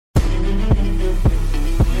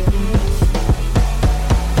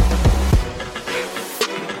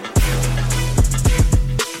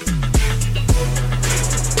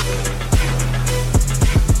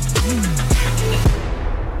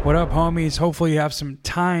homies. Hopefully you have some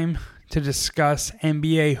time to discuss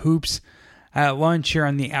NBA hoops at lunch here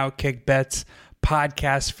on the Outkick Bets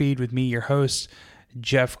podcast feed with me, your host,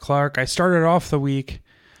 Jeff Clark. I started off the week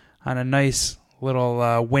on a nice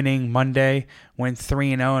little winning Monday. Went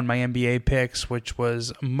 3-0 in my NBA picks, which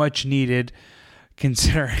was much needed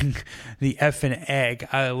considering the effing egg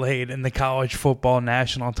I laid in the college football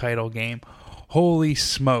national title game. Holy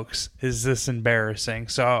smokes, is this embarrassing.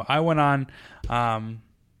 So I went on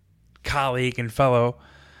colleague and fellow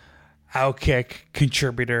Outkick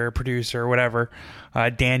contributor, producer, whatever,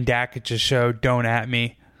 Dan Dakich's show, Don't At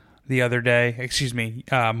Me, the other day,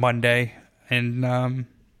 Monday, and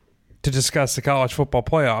to discuss the college football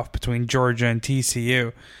playoff between Georgia and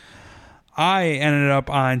TCU. I ended up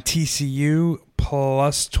on TCU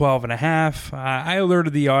plus 12.5. I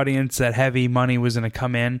alerted the audience that heavy money was going to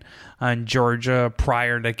come in on Georgia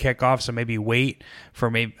prior to kickoff, so maybe wait for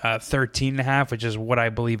maybe 13.5, which is what I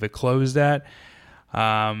believe it closed at.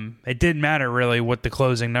 It didn't matter really what the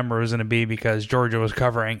closing number was going to be because Georgia was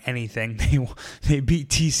covering anything. They beat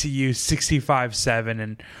TCU 65-7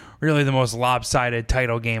 and really the most lopsided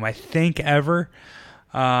title game I think ever.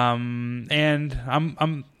 And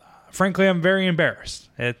I'm frankly very embarrassed.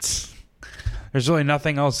 There's really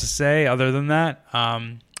nothing else to say other than that.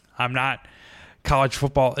 College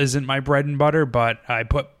football isn't my bread and butter, but I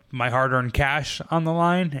put my hard-earned cash on the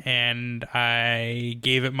line, and I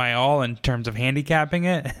gave it my all in terms of handicapping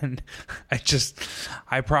it, and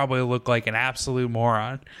I probably look like an absolute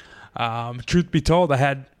moron. Truth be told, I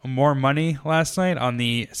had more money last night on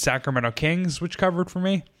the Sacramento Kings, which covered for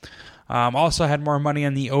me. Also had more money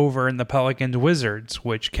on the over in the Pelicans Wizards,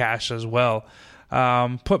 which cashed as well.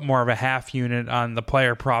 Put more of a half unit on the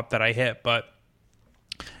player prop that I hit, but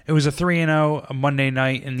it was a 3-0 Monday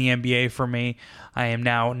night in the NBA for me. I am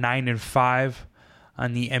now 9-5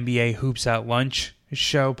 on the NBA Hoops at Lunch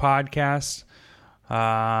show podcast.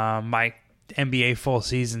 My NBA full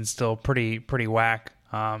season's still pretty whack.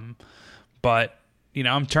 But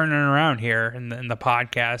I'm turning around here in the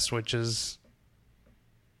podcast, which is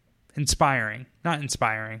inspiring. Not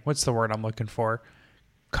inspiring. What's the word I'm looking for?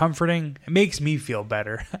 Comforting. It makes me feel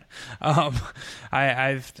better. I've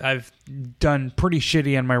done pretty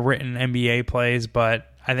shitty on my written NBA plays,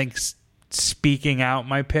 but I think speaking out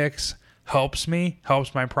my picks helps my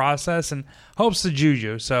process, and helps the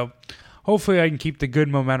juju. So hopefully I can keep the good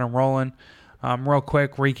momentum rolling. Real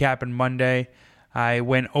quick, recapping Monday. I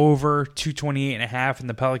went over 228.5 in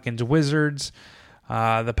the Pelicans Wizards.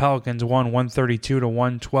 The Pelicans won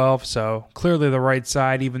 132-112, so clearly the right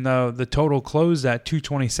side, even though the total closed at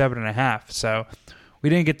 227.5. So we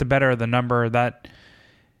didn't get the better of the number. That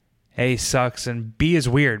A sucks, and B is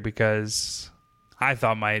weird because I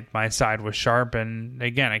thought my side was sharp, and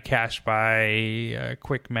again, I cashed by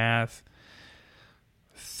quick math.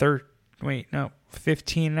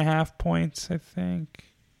 15.5 points, I think.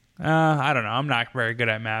 I don't know. I'm not very good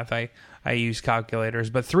at math. I use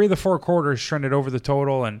calculators, but 3 of the 4 quarters trended over the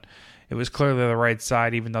total, and it was clearly the right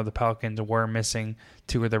side, even though the Pelicans were missing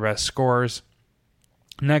 2 of their best scorers.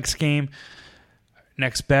 Next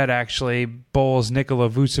bet, actually, Bulls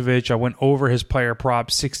Nikola Vucevic. I went over his player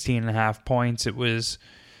prop, 16.5 points. It was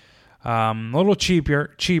a little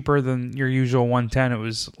cheaper than your usual 110. It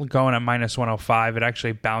was going at minus 105. It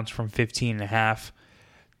actually bounced from 15.5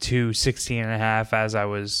 to 16.5 as I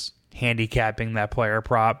was handicapping that player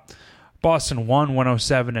prop. Boston won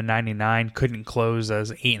 107-99, couldn't close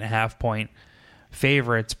as 8.5 point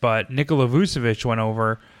favorites, but Nikola Vucevic went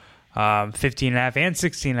over 15.5 and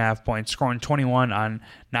 16.5 points, scoring 21 on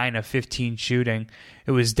 9 of 15 shooting.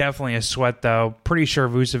 It was definitely a sweat, though. Pretty sure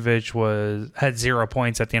Vucevic had 0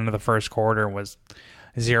 points at the end of the first quarter and was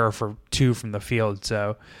 0 for 2 from the field.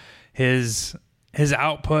 So his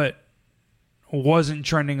output wasn't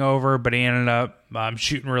trending over, but he ended up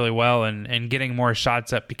shooting really well and getting more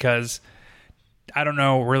shots up because I don't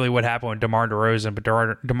know really what happened with DeMar DeRozan, but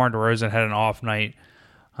DeMar DeRozan had an off night,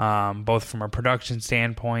 both from a production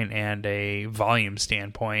standpoint and a volume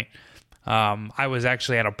standpoint. I was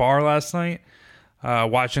actually at a bar last night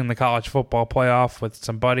watching the college football playoff with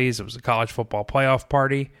some buddies. It was a college football playoff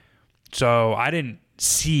party, so I didn't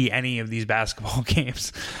see any of these basketball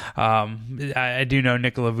games. I do know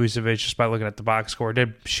Nikola Vucevic, just by looking at the box score,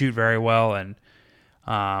 did shoot very well, and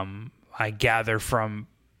I gather from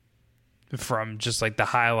just like the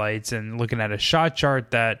highlights and looking at a shot chart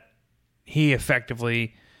that he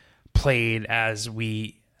effectively played as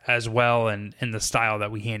well and in the style that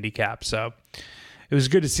we handicap. So it was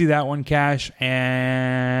good to see that one cash,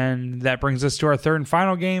 and that brings us to our third and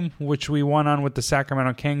final game, which we won on with the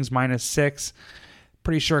Sacramento Kings -6.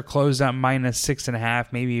 Pretty sure it closed at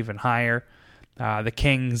 -6.5, maybe even higher. The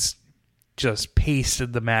Kings just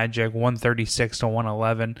pasted the Magic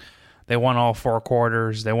 136-111. They won all 4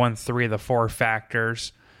 quarters. They won 3 of the 4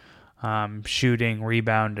 factors, shooting,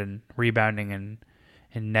 rebounding,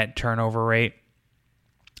 and net turnover rate.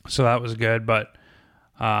 So that was good, but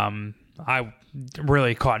I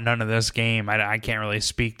really caught none of this game. I can't really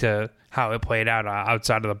speak to how it played out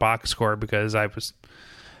outside of the box score because I was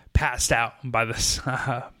passed out by this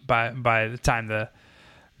by the time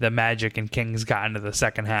the Magic and Kings got into the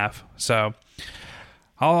second half. So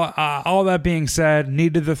all that being said,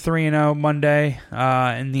 needed the 3-0 Monday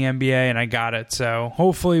in the NBA, and I got it. So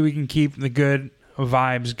hopefully we can keep the good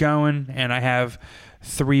vibes going, and I have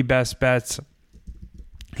 3 best bets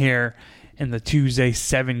here in the Tuesday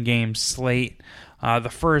 7-game slate. The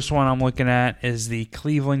first one I'm looking at is the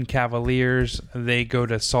Cleveland Cavaliers. They go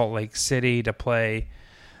to Salt Lake City to play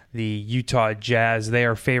the Utah Jazz. They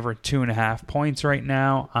are favorite 2.5 points right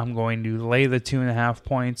now. I'm going to lay the 2.5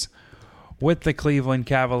 points with the Cleveland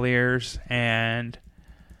Cavaliers, and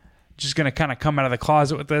just going to kind of come out of the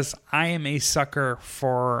closet with this. I am a sucker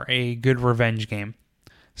for a good revenge game,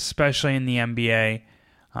 especially in the NBA,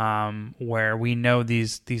 where we know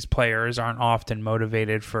these players aren't often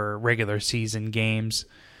motivated for regular season games.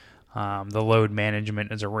 The load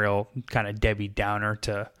management is a real kind of Debbie Downer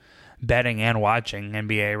to betting and watching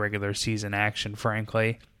NBA regular season action,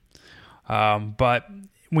 frankly. But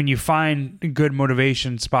when you find good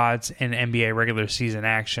motivation spots in NBA regular season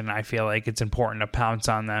action, I feel like it's important to pounce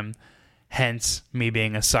on them, hence me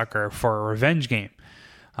being a sucker for a revenge game.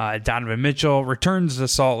 Donovan Mitchell returns to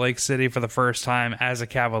Salt Lake City for the first time as a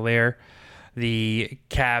Cavalier. The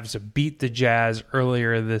Cavs beat the Jazz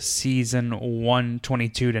earlier this season,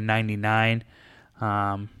 122-99.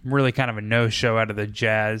 Really kind of a no-show out of the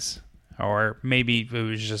Jazz, or maybe it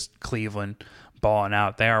was just Cleveland balling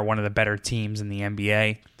out. They are one of the better teams in the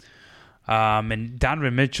NBA. And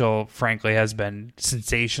Donovan Mitchell, frankly, has been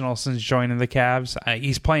sensational since joining the Cavs.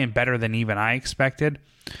 He's playing better than even I expected.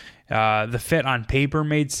 The fit on paper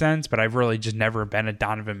made sense, but I've really just never been a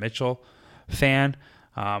Donovan Mitchell fan.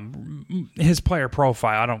 His player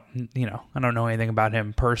profile, I don't know anything about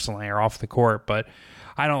him personally or off the court, but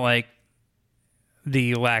I don't like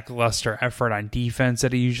the lackluster effort on defense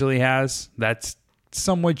that he usually has. That's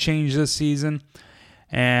somewhat changed this season,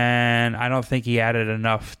 and I don't think he added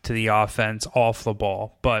enough to the offense off the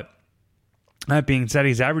ball. But that being said,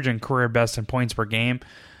 he's averaging career best in points per game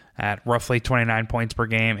at roughly 29 points per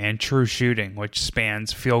game, and true shooting, which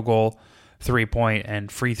spans field goal, 3-point,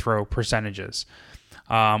 and free throw percentages.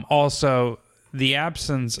 Also, the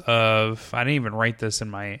absence of, I didn't even write this in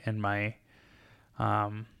my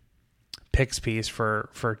picks piece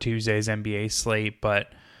for Tuesday's NBA slate,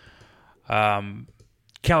 but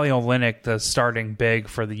Kelly Olynyk, the starting big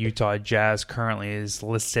for the Utah Jazz, currently is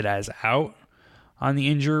listed as out on the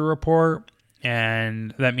injury report,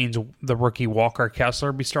 and that means the rookie Walker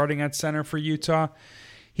Kessler will be starting at center for Utah.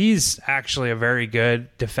 He's actually a very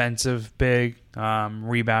good defensive big,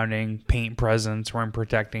 rebounding, paint presence, rim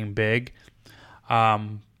protecting big.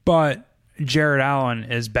 But Jared Allen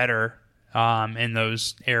is better in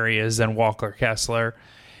those areas than Walker Kessler.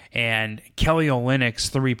 And Kelly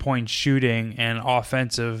Olynyk's 3-point shooting and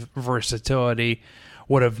offensive versatility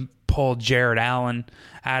would have pulled Jared Allen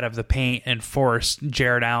out of the paint and forced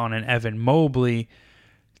Jared Allen and Evan Mobley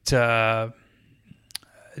to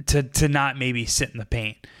not maybe sit in the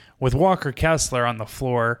paint. With Walker Kessler on the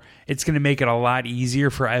floor, it's going to make it a lot easier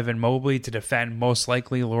for Evan Mobley to defend most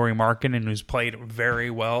likely Lauri Markkanen, who's played very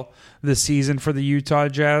well this season for the Utah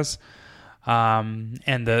Jazz. And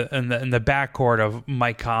the backcourt of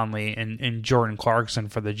Mike Conley and Jordan Clarkson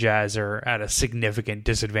for the Jazz are at a significant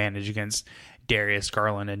disadvantage against Darius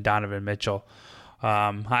Garland and Donovan Mitchell.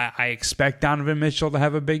 I expect Donovan Mitchell to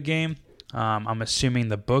have a big game. I'm assuming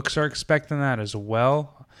the books are expecting that as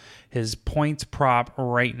well. His points prop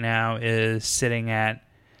right now is sitting at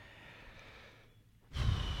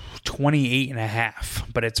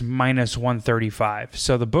 28.5, but it's minus 135.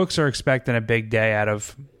 So the books are expecting a big day out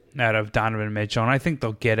of Donovan Mitchell, and I think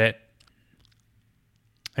they'll get it.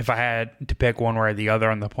 If I had to pick one way or the other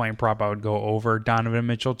on the point prop, I would go over Donovan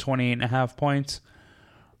Mitchell 28.5 points.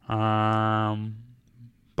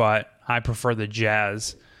 But I prefer the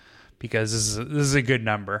Jazz because this is a good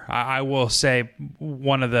number. I will say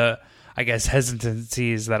one of the, I guess,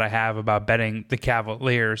 hesitancies that I have about betting the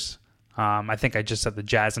Cavaliers. I think I just said the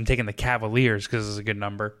Jazz. I'm taking the Cavaliers because it's a good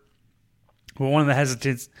number. But one of the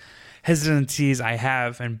hesitancies I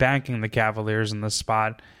have in banking the Cavaliers in this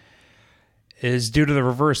spot is due to the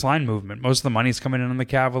reverse line movement. Most of the money's coming in on the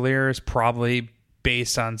Cavaliers, probably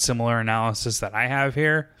based on similar analysis that I have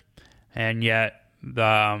here. And yet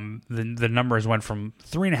the numbers went from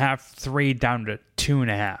 3.5, 3 down to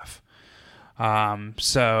 2.5.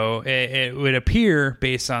 So it would appear,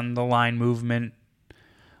 based on the line movement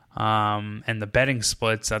and the betting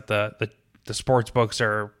splits, that the sports books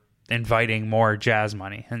are inviting more Jazz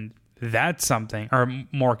money, and that's something, or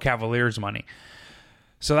more Cavaliers money.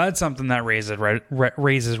 So that's something that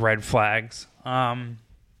raises red flags.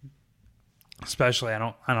 Especially,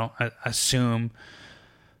 I don't assume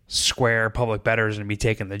Square Public Bettors going to be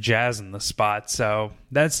taking the Jazz in the spot. So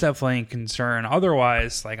that's definitely a concern.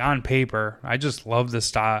 Otherwise, like on paper, I just love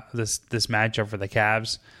this matchup for the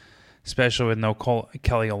Cavs, especially with no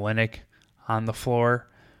Kelly Olynyk on the floor.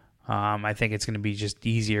 I think it's going to be just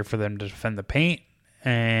easier for them to defend the paint.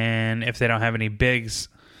 And if they don't have any bigs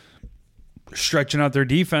stretching out their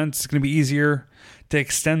defense, it's going to be easier to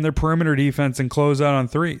extend their perimeter defense and close out on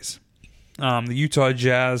threes. The Utah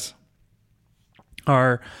Jazz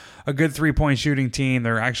are a good three-point shooting team.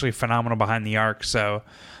 They're actually phenomenal behind the arc, so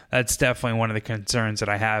that's definitely one of the concerns that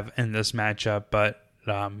I have in this matchup. But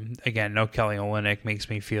again, no Kelly Olynyk makes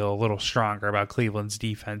me feel a little stronger about Cleveland's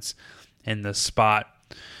defense in this spot.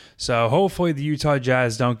 So hopefully the Utah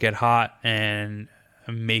Jazz don't get hot and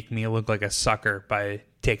make me look like a sucker by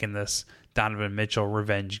taking this Donovan Mitchell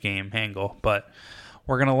revenge game angle. But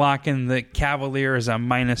we're going to lock in the Cavaliers on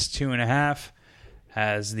 -2.5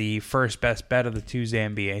 as the first best bet of the Tuesday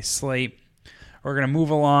NBA slate. We're going to move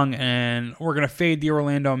along, and we're going to fade the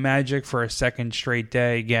Orlando Magic for a second straight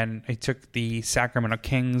day. Again, I took the Sacramento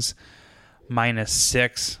Kings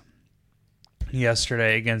 -6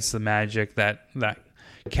 yesterday against the Magic. That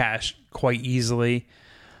cashed quite easily.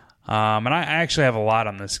 And I actually have a lot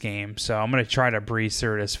on this game, so I'm going to try to breeze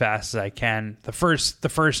through it as fast as I can. The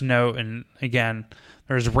first note, and again,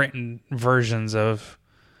 there's written versions of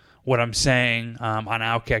what I'm saying on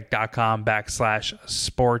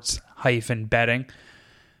outkick.com/sports-betting.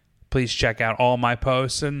 Please check out all my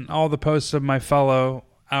posts and all the posts of my fellow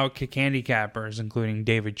Outkick handicappers, including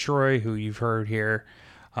David Troy, who you've heard here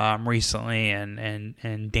recently,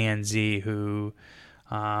 and Dan Z, who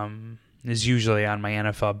is usually on my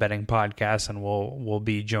NFL betting podcast and will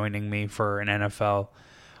be joining me for an NFL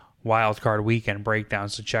wildcard weekend breakdown,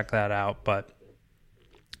 so check that out. But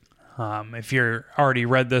if you're already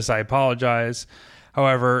read this, I apologize.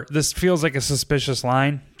 However, this feels like a suspicious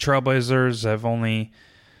line. Trailblazers have only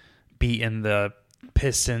beaten the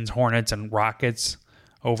Pistons, Hornets, and Rockets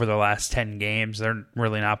over the last 10 games. They're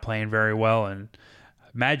really not playing very well, and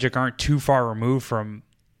Magic aren't too far removed from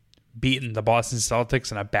beating the Boston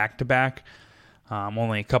Celtics in a back-to-back.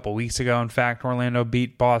 Only a couple weeks ago, in fact, Orlando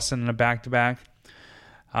beat Boston in a back-to-back.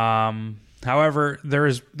 However,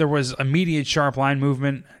 there was immediate sharp line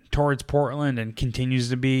movement towards Portland and continues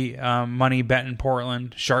to be money bet in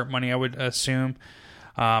Portland. Sharp money, I would assume.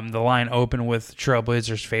 The line opened with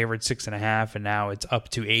Trailblazers favored 6.5, and now it's up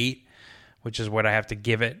to 8, which is what I have to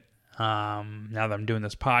give it now that I'm doing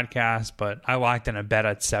this podcast. But I locked in a bet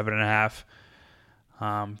at 7.5.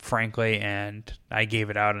 Frankly, and I gave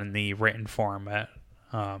it out in the written form at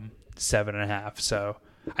 7.5. So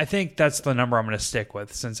I think that's the number I'm going to stick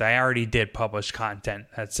with, since I already did publish content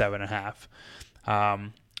at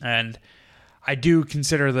 7.5. And I do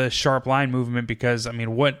consider the sharp line movement because, I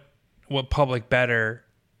mean, what public bettor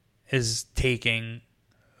is taking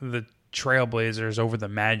the Trailblazers over the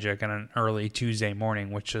Magic on an early Tuesday morning,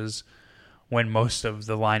 which is when most of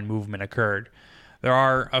the line movement occurred? There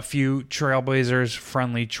are a few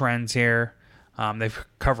Trailblazers-friendly trends here. They've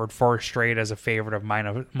covered 4 straight as a favorite of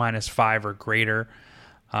 -5 or greater.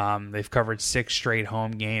 They've covered 6 straight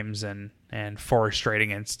home games and 4 straight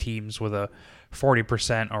against teams with a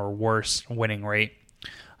 40% or worse winning rate.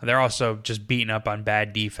 They're also just beating up on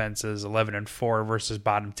bad defenses, 11-4 versus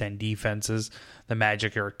bottom 10 defenses. The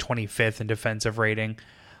Magic are 25th in defensive rating.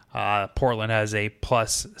 Portland has a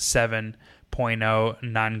plus 7.0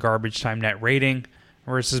 non-garbage time net rating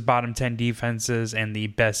versus bottom 10 defenses, and the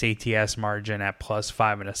best ATS margin at plus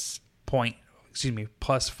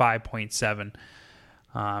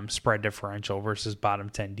 5.7 spread differential versus bottom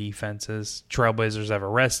 10 defenses. Trailblazers have a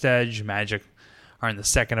rest edge. Magic are in the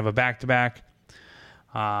second of a back-to-back.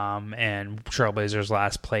 And Trailblazers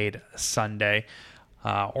last played Sunday.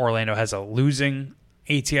 Orlando has a losing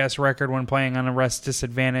ATS record when playing on a rest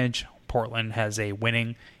disadvantage. Portland has a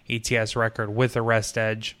winning ATS record with a rest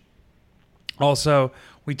edge. Also,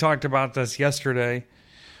 we talked about this yesterday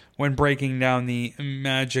when breaking down the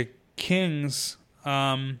Magic Kings.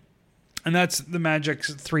 And that's the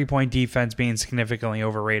Magic's 3-point defense being significantly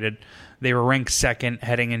overrated. They were ranked second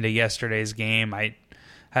heading into yesterday's game. I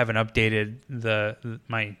haven't updated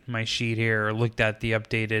my sheet here or looked at the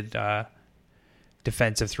updated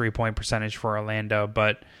defensive 3-point percentage for Orlando,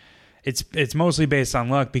 but it's mostly based on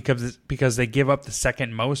luck because they give up the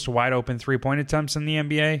second most wide open 3-point attempts in the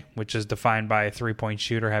NBA, which is defined by a 3-point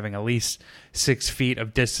shooter having at least 6 feet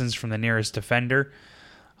of distance from the nearest defender.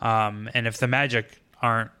 And if the Magic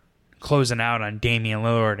aren't closing out on Damian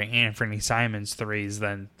Lillard and Anthony Simons threes,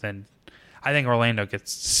 then I think Orlando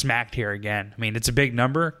gets smacked here again. I mean, it's a big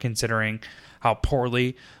number considering how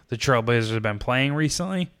poorly the Trailblazers have been playing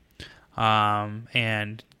recently,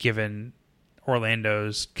 and given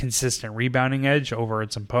Orlando's consistent rebounding edge over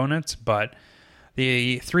its opponents. But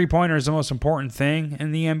the three-pointer is the most important thing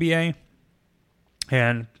in the NBA,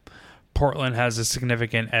 and Portland has a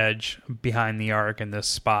significant edge behind the arc in this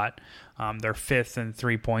spot. They're fifth in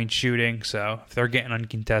three-point shooting, so if they're getting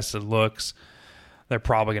uncontested looks, they're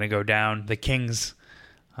probably going to go down. The Kings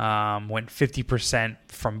went 50%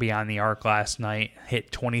 from beyond the arc last night,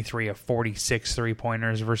 hit 23 of 46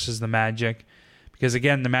 three-pointers versus the Magic. Because,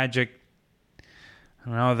 again, the Magic, I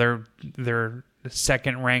don't know, their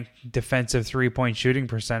second-ranked defensive three-point shooting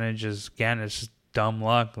percentage is, again, it's just dumb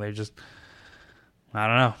luck. They just, I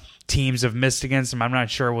don't know. Teams have missed against them. I'm not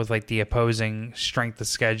sure with like the opposing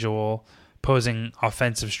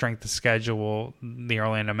offensive strength of schedule the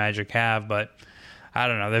Orlando Magic have, but I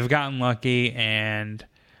don't know. They've gotten lucky, and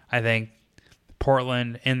I think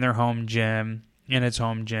Portland in its home gym,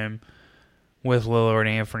 with Lillard and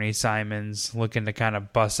Anthony Simons looking to kind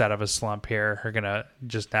of bust out of a slump here, are going to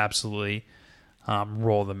just absolutely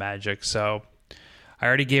roll the Magic. So I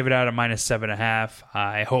already gave it out at -7.5.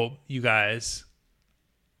 I hope you guys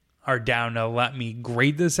are down to let me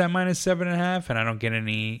grade this at -7.5 and I don't get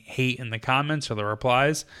any hate in the comments or the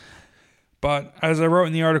replies. But as I wrote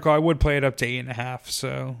in the article, I would play it up to 8.5.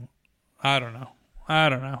 So I don't know.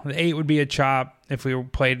 The 8 would be a chop. If we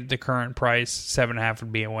played at the current price, 7.5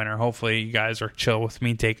 would be a winner. Hopefully you guys are chill with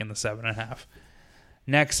me taking the 7.5.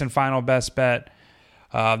 Next and final best bet,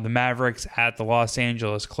 the Mavericks at the Los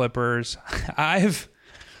Angeles Clippers. I've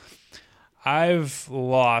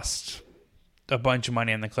lost a bunch of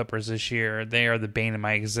money on the Clippers this year. They are the bane of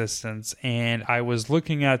my existence, and I was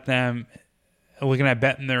looking at betting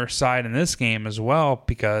their side in this game as well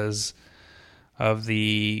because of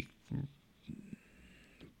the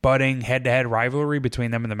budding head-to-head rivalry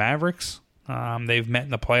between them and the Mavericks. They've met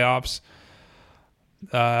in the playoffs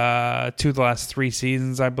 2 of the last 3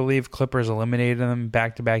 seasons, I believe. Clippers eliminated them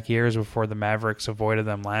back-to-back years before the Mavericks avoided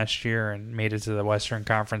them last year and made it to the Western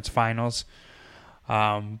Conference Finals.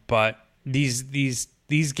 But these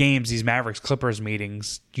games, these Mavericks-Clippers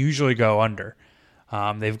meetings, usually go under.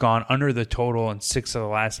 They've gone under the total in 6 of the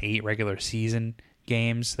last 8 regular season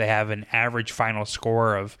games. They have an average final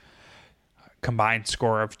combined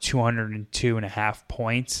score of 202.5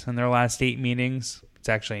 points in their last 8 meetings. It's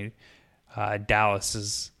actually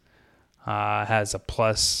Dallas has a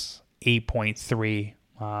plus 8.3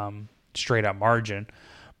 straight up margin,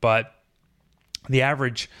 but the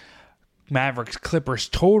average Mavericks Clippers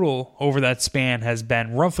total over that span has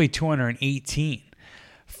been roughly 218.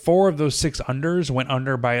 4 of those 6 unders went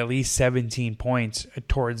under by at least 17 points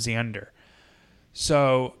towards the under.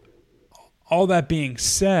 So all that being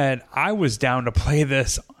said, I was down to play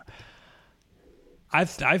this.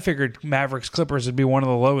 I figured Mavericks Clippers would be one of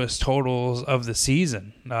the lowest totals of the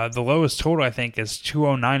season. The lowest total, I think, is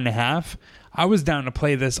 209.5. I was down to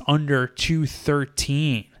play this under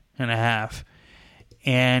 213.5.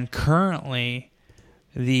 And currently,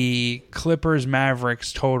 the Clippers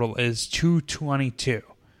Mavericks total is 222.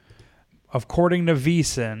 According to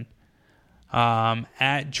VSiN,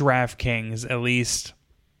 at DraftKings, at least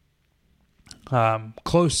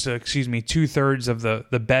close to, 2/3 of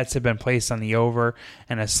the bets have been placed on the over,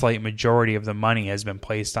 and a slight majority of the money has been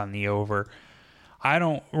placed on the over. I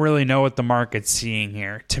don't really know what the market's seeing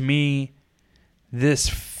here. To me, this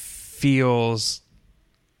feels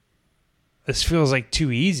like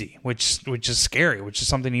too easy, which is scary, which is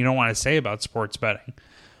something you don't want to say about sports betting.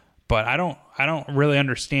 But I don't really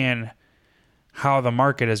understand how the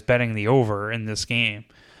market is betting the over in this game.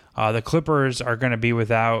 The Clippers are going to be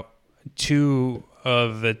without 2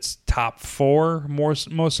 of its top 4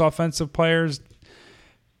 most offensive players,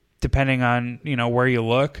 depending on where you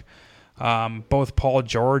look. Both Paul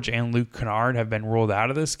George and Luke Kennard have been ruled out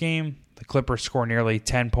of this game. The Clippers score nearly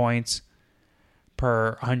 10 points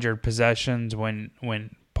per 100 possessions when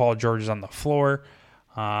Paul George is on the floor.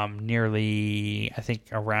 Nearly, I think,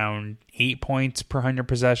 around 8 points per 100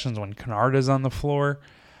 possessions when Kennard is on the floor.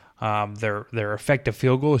 Their effective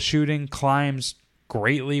field goal shooting climbs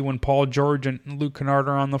greatly when Paul George and Luke Kennard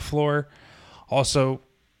are on the floor. Also,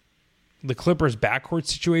 the Clippers' backcourt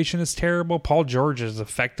situation is terrible. Paul George is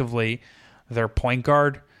effectively their point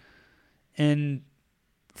guard in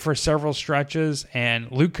for several stretches,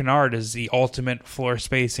 and Luke Kennard is the ultimate floor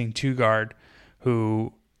spacing 2-guard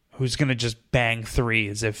who's going to just bang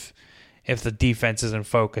threes if the defense isn't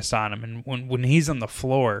focused on him. And when he's on the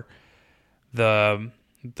floor, the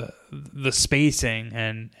spacing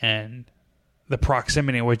and the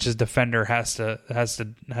proximity in which his defender has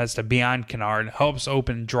to be on Kennard helps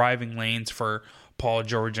open driving lanes for Paul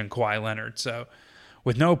George and Kawhi Leonard. So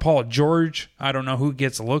with no Paul George, I don't know who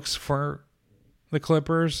gets looks for the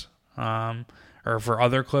Clippers or for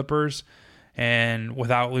other Clippers. And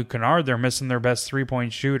without Luke Kennard, they're missing their best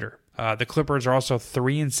 3-point shooter. The Clippers are also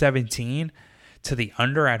 3-17 to the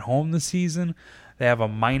under at home this season. They have a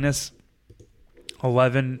minus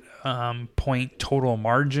 11 point total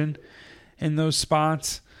margin in those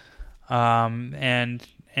spots. And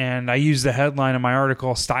I use the headline in my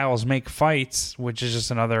article, "Styles Make Fights," which is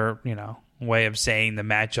just another, way of saying the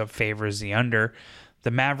matchup favors the under. The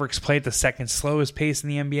Mavericks play at the second slowest pace in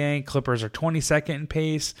the NBA. Clippers are 22nd in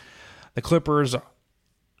pace. The Clippers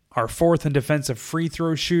are fourth in defensive free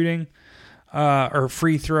throw shooting, or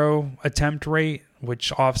free throw attempt rate,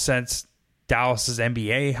 which offsets Dallas's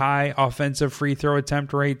NBA high offensive free throw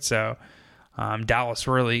attempt rate. So Dallas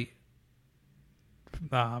really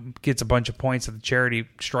gets a bunch of points at the charity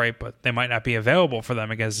stripe, but they might not be available for them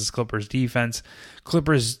against this Clippers defense.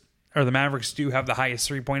 The Mavericks do have the highest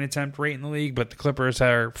 3-point attempt rate in the league, but the Clippers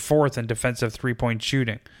are fourth in defensive 3-point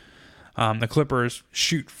shooting. The Clippers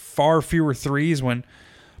shoot far fewer threes when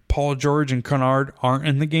Paul George and Kennard aren't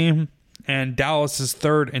in the game, and Dallas is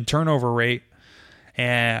third in turnover rate,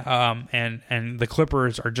 and the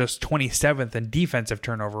Clippers are just 27th in defensive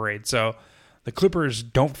turnover rate. So the Clippers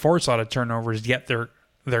don't force a lot of turnovers, yet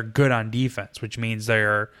they're good on defense, which means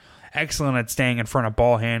they're excellent at staying in front of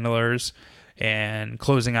ball handlers and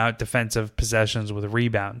closing out defensive possessions with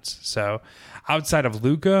rebounds. So outside of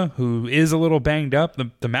Luka, who is a little banged up,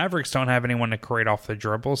 the Mavericks don't have anyone to create off the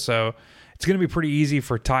dribble. So it's going to be pretty easy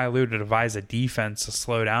for Ty Lue to devise a defense to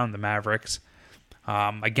slow down the Mavericks.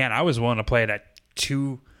 Again, I was willing to play it at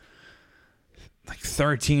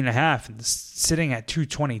 13.5 and sitting at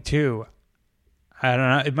 222. I don't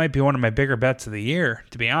know. It might be one of my bigger bets of the year,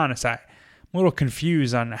 to be honest. I'm a little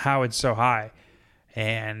confused on how it's so high.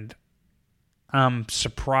 And I'm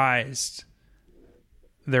surprised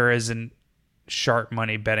there isn't sharp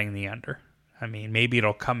money betting the under. I mean, maybe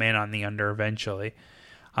it'll come in on the under eventually.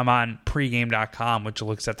 I'm on pregame.com, which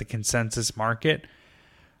looks at the consensus market.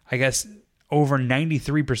 I guess over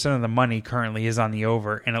 93% of the money currently is on the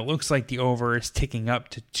over, and it looks like the over is ticking up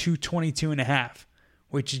to 222.5,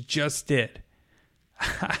 which it just did.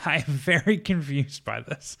 I'm very confused by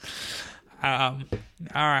this. All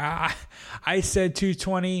right, I said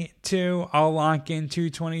 222. I'll lock in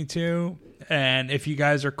 222. And if you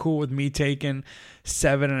guys are cool with me taking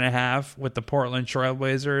 7.5 with the Portland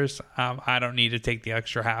Trailblazers, I don't need to take the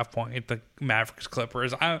extra half point at the Mavericks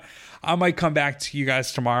Clippers. I might come back to you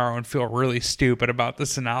guys tomorrow and feel really stupid about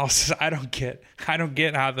this analysis. I don't get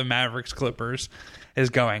how the Mavericks Clippers is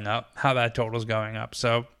going up, how that total is going up.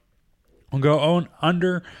 So we'll go on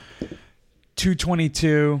under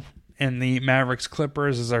 222. And the Mavericks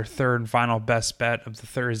Clippers is our third and final best bet of the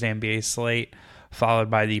Thursday NBA slate, followed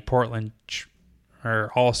by the Portland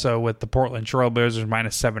Trailblazers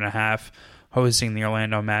minus 7.5, hosting the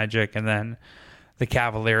Orlando Magic, and then the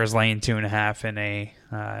Cavaliers laying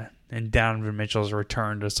 2.5 in Donovan Mitchell's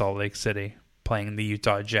return to Salt Lake City, playing the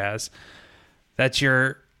Utah Jazz. That's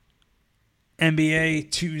your NBA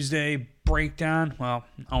Tuesday breakdown. Well,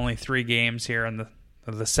 only 3 games here, and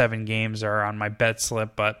the 7 games are on my bet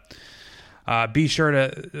slip, but be sure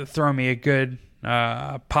to throw me a good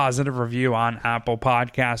positive review on Apple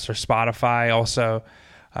Podcasts or Spotify. Also,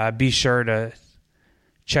 be sure to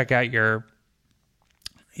check out your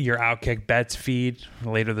Outkick Bets feed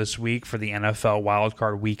later this week for the NFL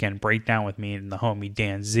Wildcard Weekend breakdown with me and the homie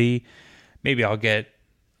Dan Z. Maybe I'll get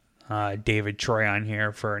David Troy on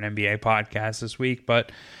here for an NBA podcast this week,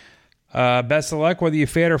 but best of luck whether you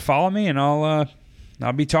fade or follow me, and I'll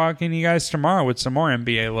be talking to you guys tomorrow with some more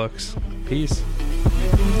NBA looks. Peace.